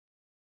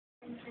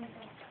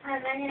Hi,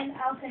 my name is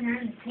Elton and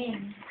I'm the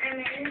king. Hi,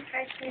 my name is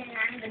Preston and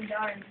I'm the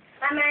guard.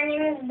 Hi, my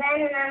name is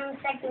Ben and I'm the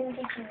second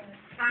kitchen maid.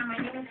 Hi, my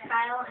name is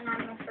Kyle and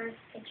I'm the first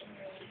kitchen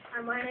maid.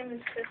 Hi, my name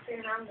is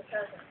Kristen and I'm the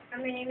cousin. Hi,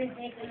 my name is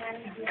Nathan and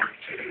I'm the dean.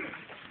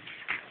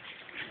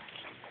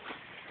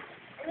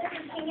 And this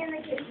is King in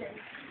the kitchen.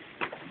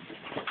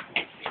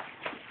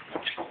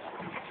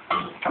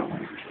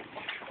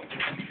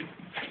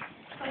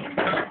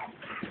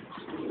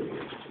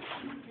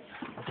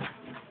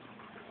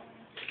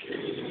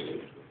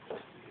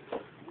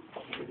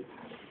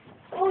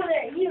 Oh,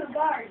 there, you,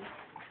 guard.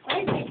 What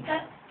is it?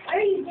 Where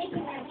are you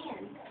taking my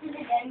man? To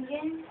the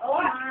dungeon? Oh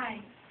my.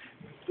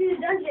 To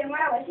the dungeon?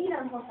 Where was he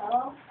done, poor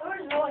fellow? There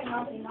was really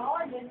nothing. All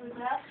I did was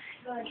ask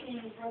the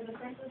king where the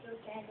princess was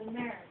standing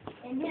there.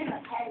 And him a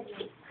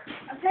peasant.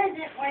 A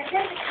peasant? Why, a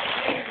peasant is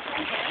a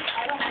princess.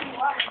 I don't know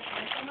why.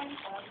 Someone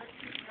said that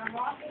I'm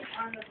walking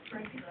on the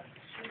princess.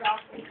 She's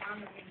also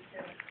on the king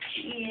too.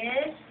 She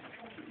is?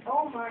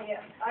 Oh my,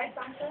 yes. I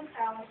come to the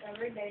palace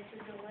every day to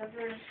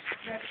deliver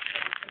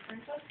vegetables. The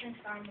princess thinks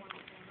I'm one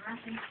of them. I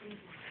think she's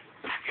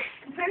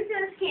The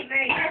princess can't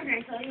marry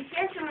peasant, so you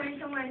get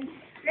someone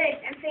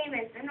rich and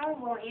famous and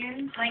noble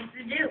and Like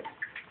the Duke.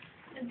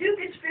 The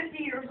Duke is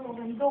 50 years old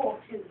and dull,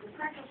 too. The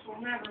princess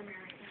will never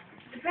marry him.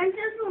 the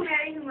princess will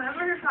marry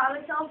whoever her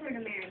father tells her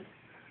to marry.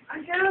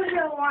 I'm sure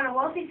she'll want a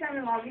wealthy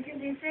son-in-law because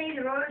they say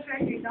the road of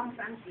treasury don't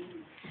fancy.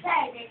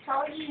 Say, they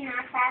told you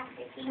not to ask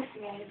the king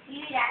today. If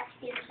you'd asked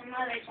him some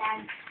other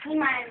time, he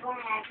might have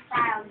gone and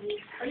styled you,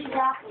 but he's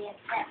awfully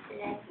upset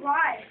today.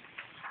 Why?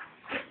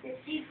 It's the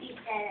soup he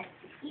said it.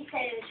 He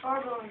said it was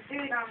horrible and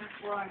threw it on the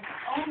floor.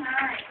 Oh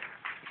my.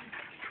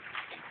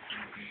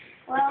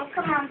 Well,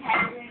 come on,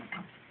 peasant.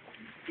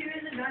 To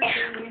the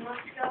dungeon,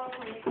 let's go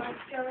to the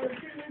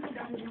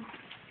dungeon.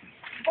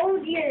 Oh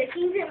dear, the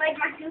king didn't like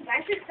my soup.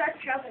 I should start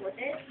trouble with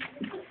it.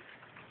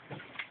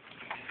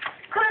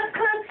 Cook,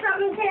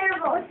 something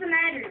terrible. What's the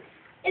matter?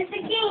 It's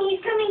the king.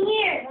 He's coming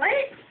here.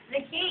 What?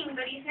 The king,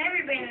 but he's never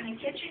been in the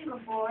kitchen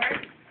before.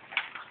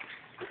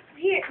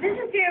 Here, this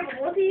is terrible.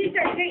 We'll see you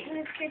start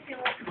straightening this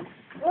kitchen up.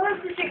 We'll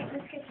have to straighten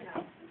this kitchen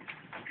up.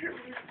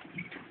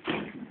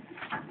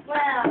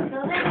 Well,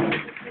 so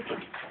that's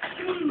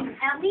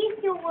at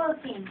least you're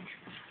working.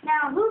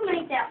 Now, who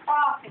made that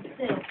awful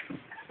soup?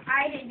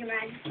 I did, Your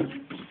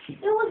Majesty.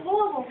 It was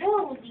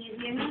horrible, do you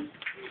hear me?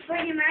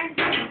 But Your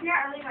Majesty, it's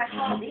not really my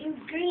fault. The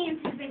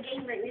ingredients have been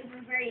getting lately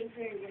were very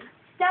inferior.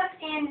 Stuff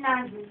and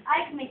nonsense.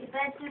 I can make the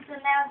best soup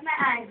from now with my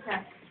eyes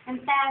shut. In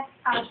fact,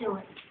 I'll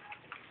do it.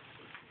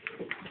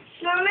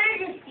 Your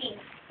Majesty.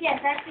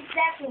 Yes, that's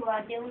exactly what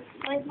I'll do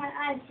with my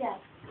eyes shut.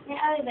 Now,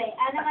 elevate,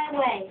 out of my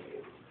way.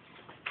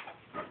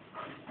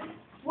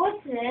 What's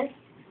this?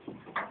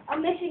 A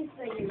mission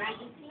for Your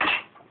Majesty.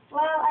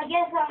 Well, I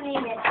guess I'll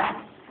name it.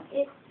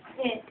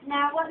 It's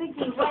now, let me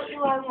see. What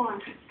do I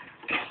want?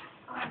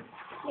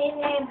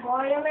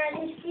 For Your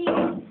Majesty.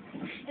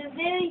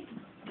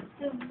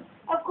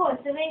 Of course,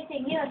 the very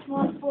thing. You're a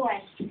small boy.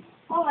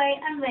 All right,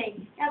 I'm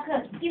ready. Now,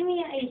 cook, give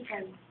me your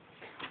apron.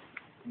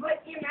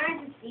 But Your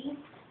Majesty.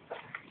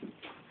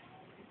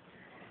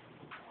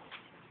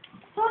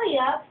 Hurry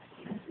up.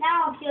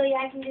 Now I'll show you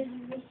I can do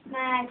this with my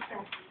eyes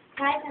shut.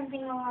 Try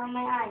something along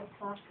my eyes,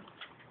 cook.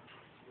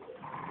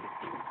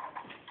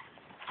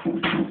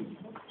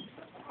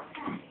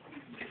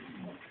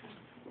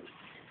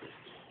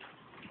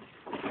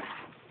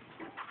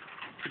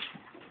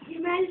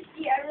 Your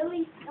Majesty, I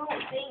really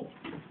don't think.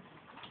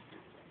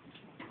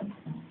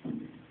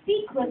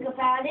 Be quick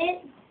about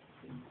it.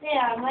 There,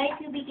 I'm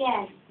ready to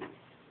begin.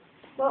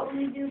 What will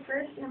we do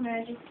first, Your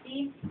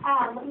Majesty?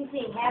 Let me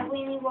see. Have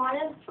we any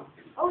water?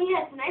 Oh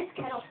yes, a nice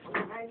kettle for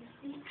Your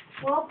Majesty.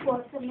 Well,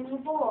 pour some in the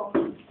bowl.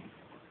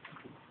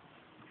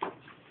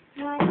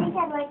 No, I think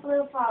I'd like a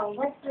little flour.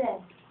 What's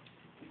this?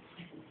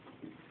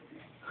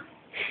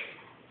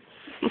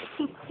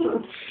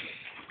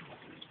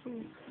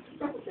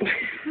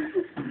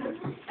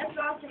 That's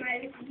awesome, Your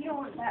Majesty. You don't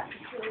want that for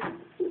sure.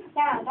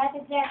 Yeah, that's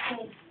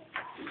exactly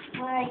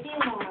what I do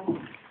want.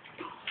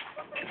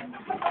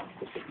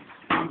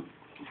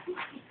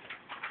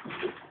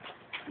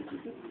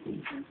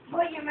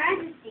 But Your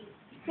Majesty.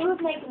 Who's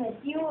making this?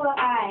 You or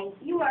I?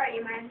 You are,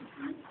 Your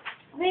Majesty.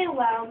 Very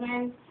well,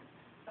 then.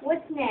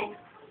 What's next?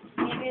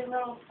 Maybe a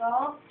little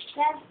salt?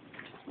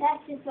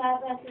 That's just what I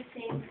was about to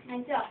say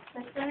myself.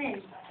 Put some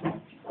in.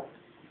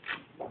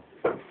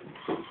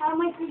 How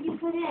much did you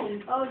put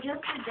in? Oh, just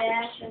a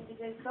dash. That's a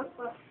good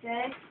cookbook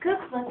said.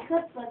 Cookbook.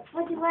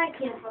 What do I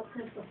care for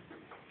cookbook?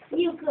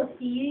 You cook.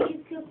 Do you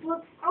use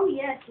cookbooks? Oh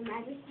yes, Your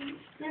Majesty.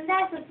 Then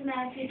that's what's the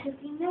matter with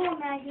cooking. No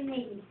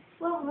imagination.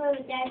 What word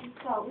is that is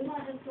called? We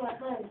want to do our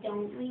birds,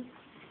 don't we?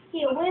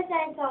 Here, where's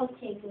that salt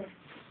shaker?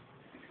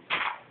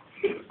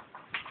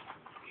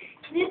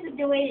 This is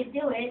the way to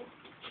do it.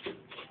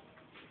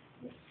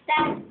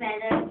 That's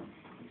better.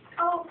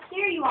 Oh,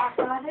 here you are,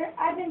 Father.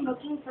 I've been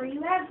looking for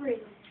you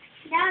everywhere.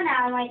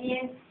 Now, my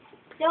dear.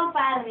 Don't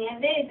bother me.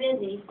 I'm very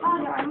busy.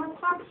 Father, I must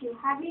talk to you.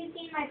 Have you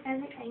seen my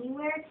pheasant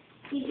anywhere?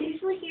 He's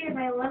usually here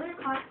by 11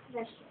 o'clock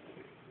session.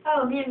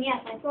 Oh, him,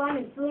 yes, I saw him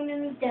and threw him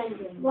in the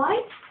dungeon.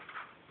 What?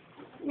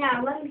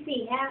 Now, let me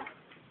see.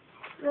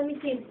 Let me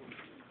see.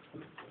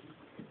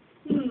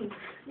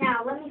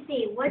 Now, let me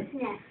see. What's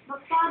next? But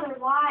Father,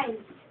 why?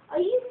 Are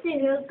you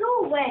serious?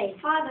 Go away.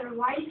 Father,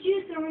 why did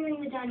you throw him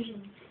in the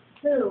dungeon?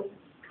 Who?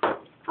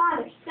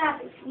 Father,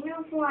 stop it. You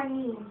know who I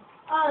mean.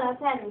 Oh, the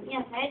peasant.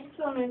 Yes, I had to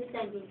throw him in the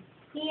dungeon.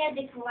 He had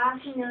the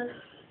colossal nose,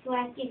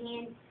 plastic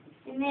hand,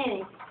 and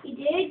married. He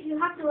did? You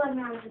have to let him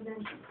out of the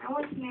dungeon. I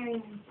want to marry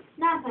him.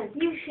 Nonsense.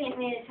 You can't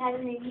marry a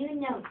peasant, and you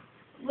know.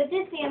 But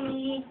this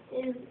family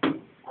is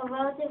a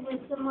relative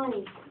with some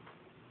money.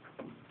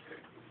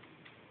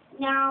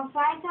 Now,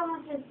 find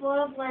someone with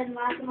royal blood and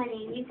lots of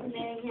money, and you can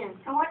marry him.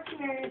 I want to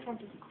marry a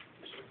peasant.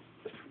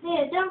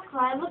 There, don't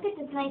cry. Look at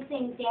this nice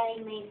thing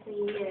Daddy made for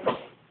you here.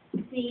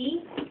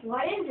 See?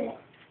 What is it?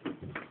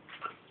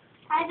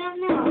 I don't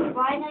know.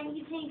 Why don't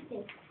you taste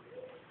it?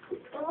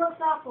 It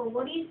looks awful.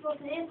 What do you suppose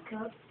it is,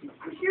 Cook?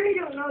 I'm sure you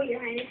don't know, Your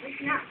Highness.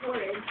 It's not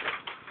porridge.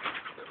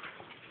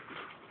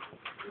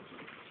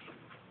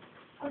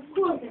 Of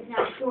course it's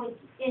not good.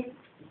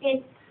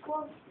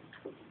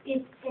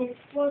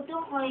 Well,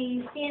 don't worry,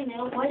 you stand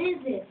there. What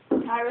is it?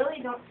 I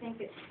really don't think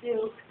it's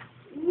soup.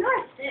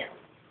 Not soup.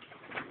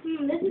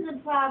 This is a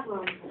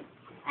problem.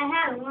 I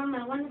have one of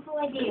my wonderful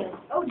ideas.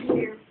 Oh,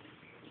 dear.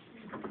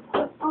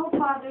 Oh,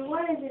 Father,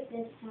 what is it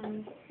this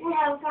time? We'll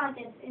have a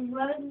contest, and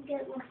whoever can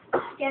guess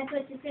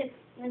what to fix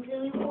wins the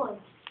reward.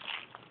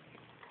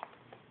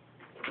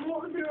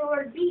 What would the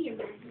reward be, Your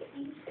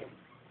Majesty?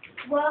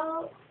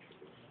 Well,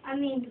 I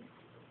mean,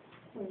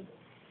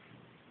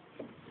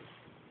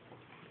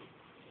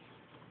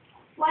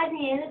 why the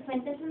hand of the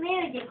Princess of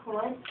Marriage, of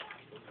course.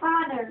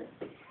 Father,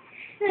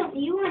 so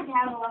you want to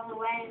have a lovely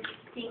wedding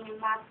scene in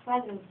Mock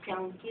Pleasant,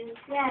 don't you?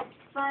 Yes,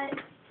 but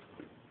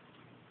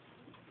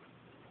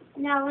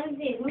now let me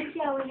see. Who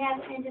shall we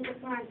have enter the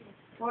contest?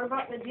 What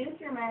about the Duke,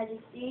 Your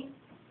Majesty?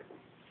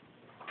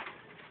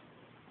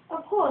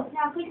 Of course.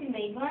 Now, quickly,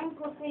 mate. Run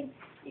quickly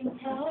and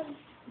tell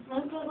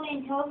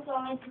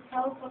Scarlet to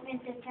tell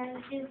equipment to turn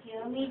the Duke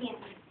here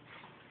immediately.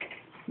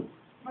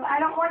 But I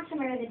don't want to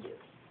marry the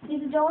Duke. He's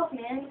the dullest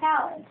man in the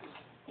palace.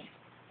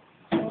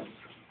 Well,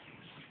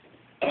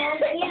 he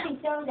can't be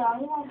so dull.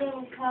 He won't be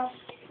able to tell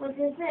what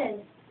this is.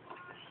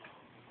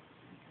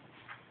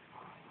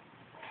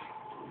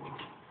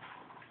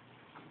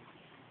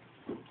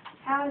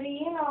 How do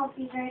you know if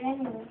he's right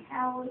anyway?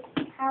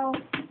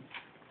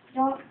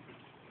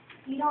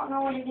 You don't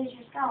know what it is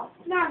yourself.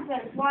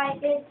 Nonsense. Why,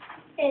 it's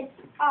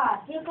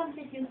here comes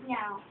the Duke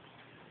now.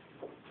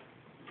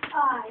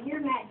 Your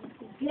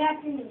Majesty, good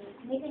afternoon.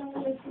 Making a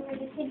way for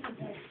the kitchen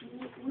test.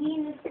 We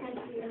in this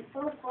country are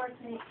so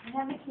fortunate to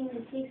have a king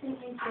that takes an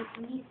interest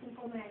in these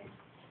simple matters.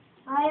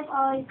 I have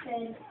always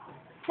said,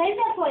 Save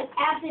that for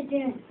after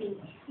dinner speech.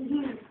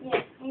 yes,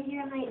 and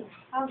Your Highness,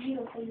 how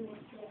beautiful you are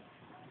today.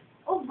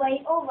 All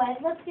right,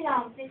 let's get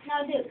on with this.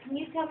 Now, Duke, can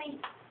you tell me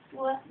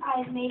what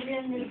I've made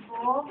in this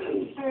bowl?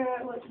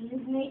 Or what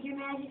you've made, Your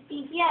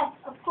Majesty? Yes,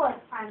 of course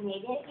I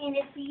made it. And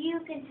if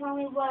you can tell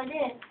me what it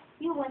is,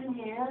 you wouldn't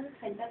have the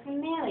Princess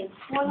and Mary.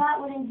 Well, that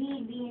would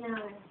indeed be an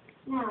honor.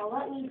 Now,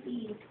 let me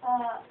see.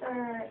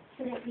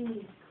 Could it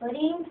be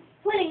Pudding?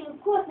 Pudding, of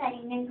course I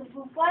didn't make a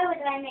poop. Why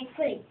would I make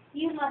pudding?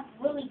 You must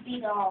really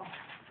be off.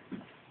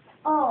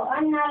 Oh,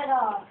 I'm not at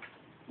all.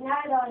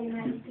 Not at all, Your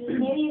Majesty.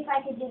 Maybe if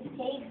I could just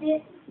taste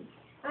it,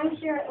 I'm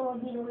sure it will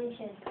be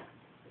delicious.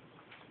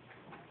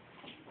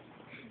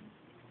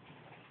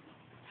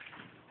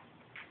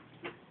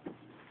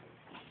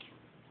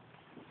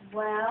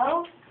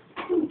 Well,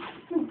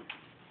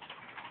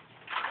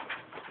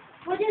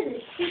 what is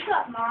it? Speak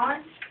up,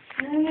 Mom.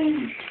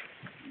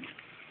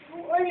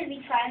 What is he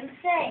trying to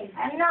say?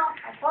 I don't know.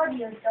 I told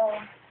you so.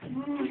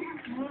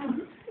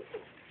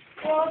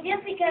 Well,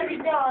 just because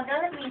he's dull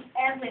doesn't mean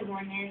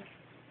everyone is.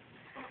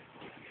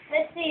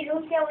 Let's see,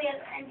 who shall we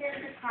have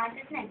entered the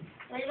contest next?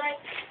 What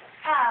about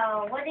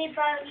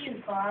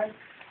you, Buzz?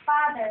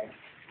 Father.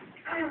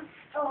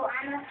 Oh,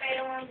 I'm afraid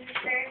it won't be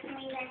fair for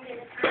me to enter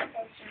the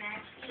contest, Your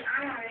Majesty.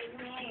 I'm already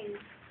married.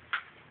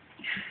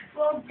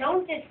 Well,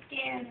 don't just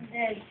stand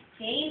there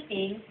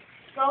gaping.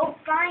 Go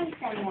find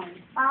someone.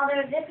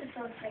 Father, this is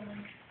so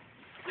strange.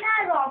 Not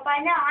at all.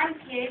 By now, I'm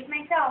curious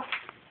myself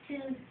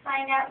to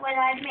find out what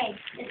I've made.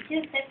 It's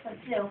too thick for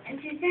two. And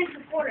 2 cents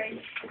for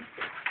porridge.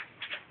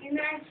 Your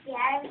Majesty,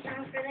 I have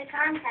some for the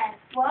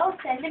contest. Well,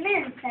 send them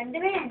in. Send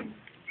them in.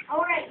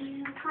 All right,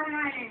 you come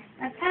on in.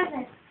 My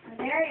cousin. My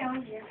very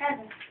own dear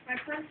cousin. My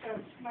princess,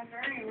 my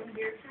very own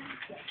dear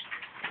princess.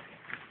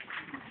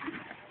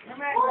 Your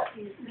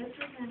Majesty, this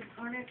is an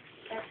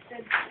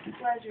unexpected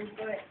pleasure,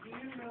 but you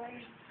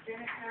really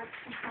didn't have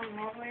to come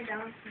all the way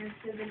down here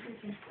to the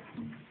kitchen.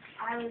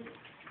 I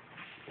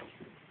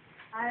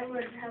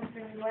would have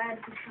been glad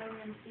to come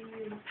and see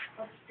you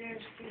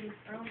upstairs to the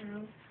throne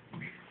room.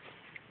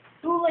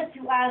 Who let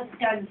you out of the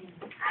dungeon?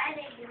 I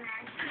did, Your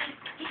Majesty.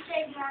 You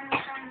said you wanted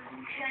to come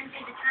to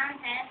enter the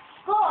contest.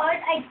 God,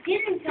 I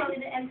didn't tell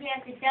you to empty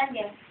out the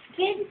dungeon.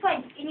 Can't you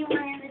find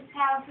anyone in this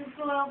palace with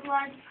royal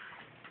blood?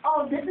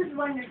 Oh, this is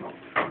wonderful.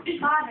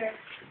 Father,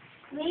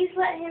 Please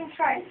let him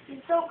try it.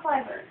 He's so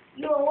clever.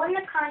 You will win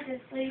the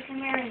contest so you can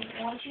marry me,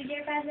 won't you,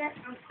 dear peasant?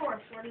 Of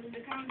course, what is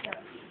the contest?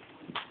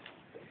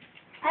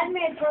 I've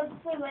made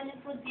perfectly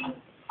witness with thee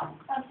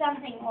of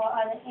something or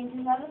other, and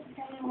to love us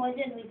tell me what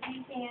it is with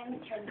these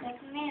hands for the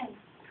second man.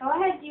 Go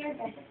ahead, dear,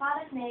 best of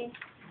father's name.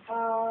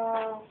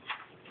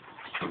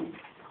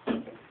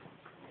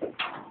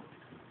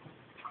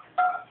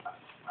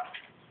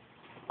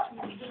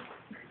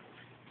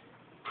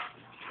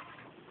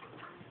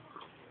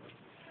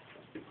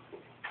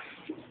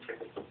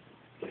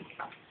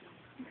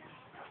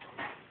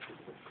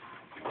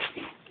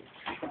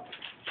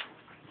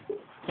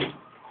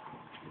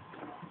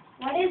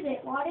 What is it?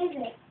 What is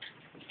it?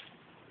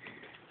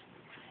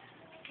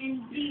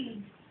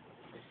 Indeed.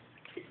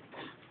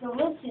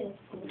 Delicious.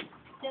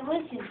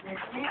 Delicious,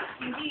 isn't it?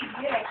 Indeed,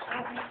 yes,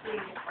 obviously.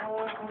 Of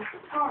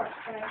course,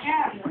 I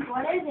have it.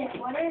 What is it?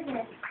 What is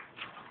it?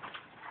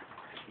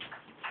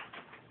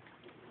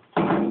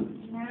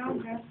 Now,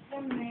 just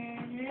a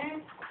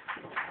minute.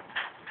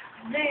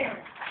 There.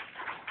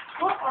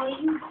 What are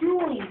you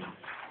doing?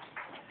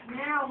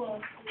 Now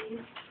we'll see.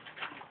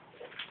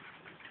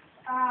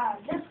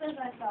 Just as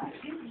I thought.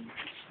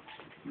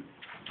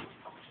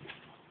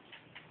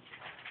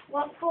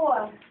 What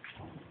for?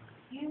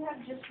 You have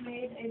just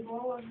made a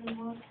bowl of the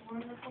most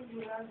wonderful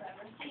glue I've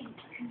ever seen.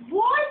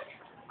 What?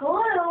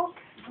 Glue.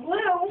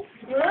 Glue?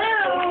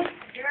 Glue.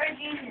 You're a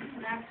genius,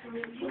 an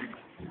absolute genius.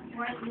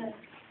 Why is this?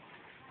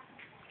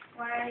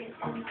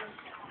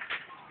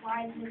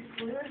 Why is this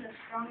glue as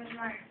strong as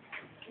iron?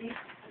 See, the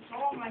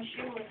sole of my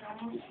shoe was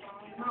almost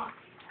strong enough.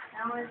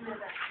 Now is it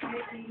a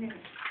great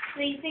minute? So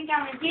you think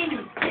I'm a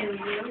genius, do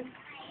you?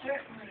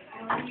 Certainly,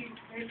 it will be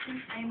rich and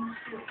famous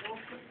too. We'll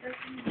put this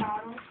in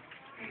bottles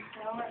and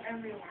sell it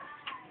everywhere.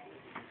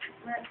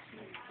 Let's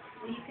see.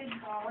 We could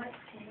call it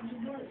King's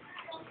Glue.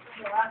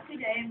 Go out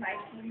today and buy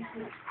King's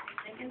Glue.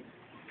 Thick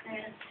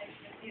and stick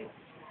with you.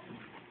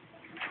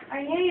 I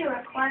knew you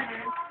were clever.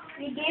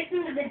 You gave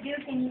some to the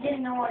Duke and you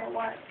didn't know what it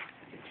was.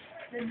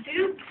 The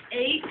Duke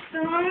ate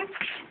some.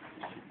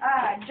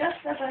 Just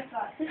as I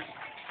thought. His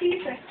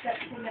teeth are stuck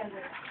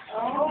together.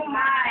 Oh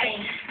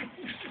my!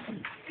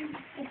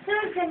 It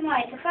serves him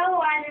right. The fellow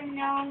I'd have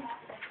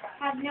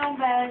known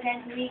better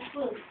than to eat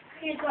food.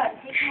 Here's what,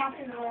 take him off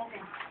to the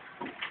lesson.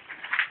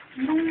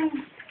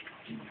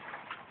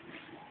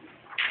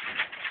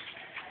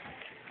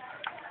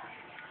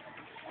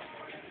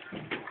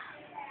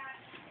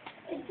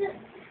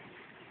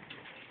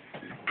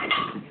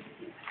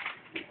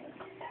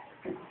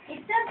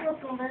 It does look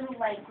a little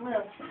like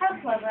glue. How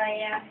clever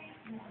I am.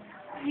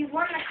 You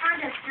won the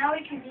contest, now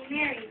we can be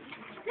married.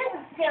 This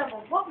is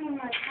terrible. What more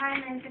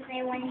time than to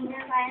say when he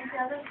didn't buy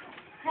until the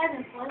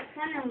peasant was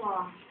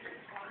son-in-law?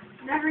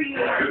 Never you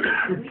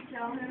mind. We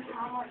tell him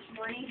how much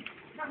money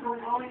will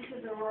go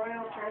into the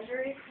royal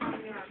treasury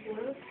from your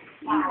glue.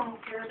 He won't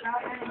care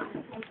about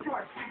anything. Of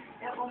course,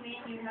 that will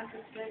mean you have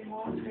to spend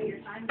most of your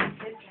time in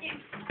the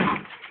kitchen.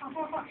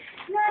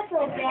 Not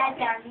so bad,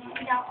 Daddy.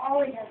 You don't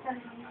always have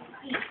something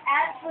to eat.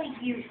 As for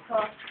you,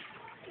 cook.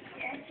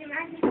 Yes, Your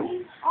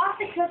Majesty. Off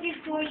the cooking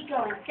store you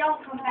go.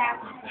 Don't come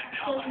back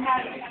till you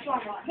have the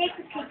stronger. Take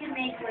the kitchen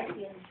maid with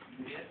you.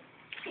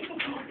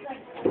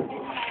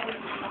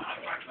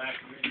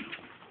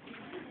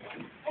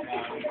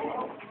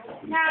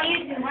 Now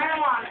you two, run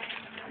along.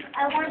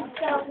 I want to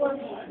start working.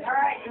 All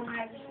right, Your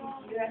Majesty.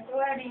 You have to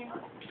let in.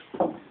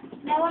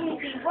 Now let me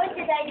see, what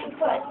did I do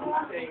first?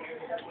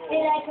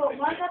 Did I put 1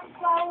 cup of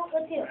flour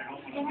or 2?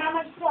 And how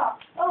much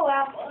salt? Oh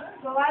well,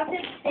 go out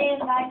today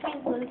and buy some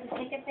glue to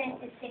stick a pin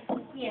to stick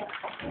with you.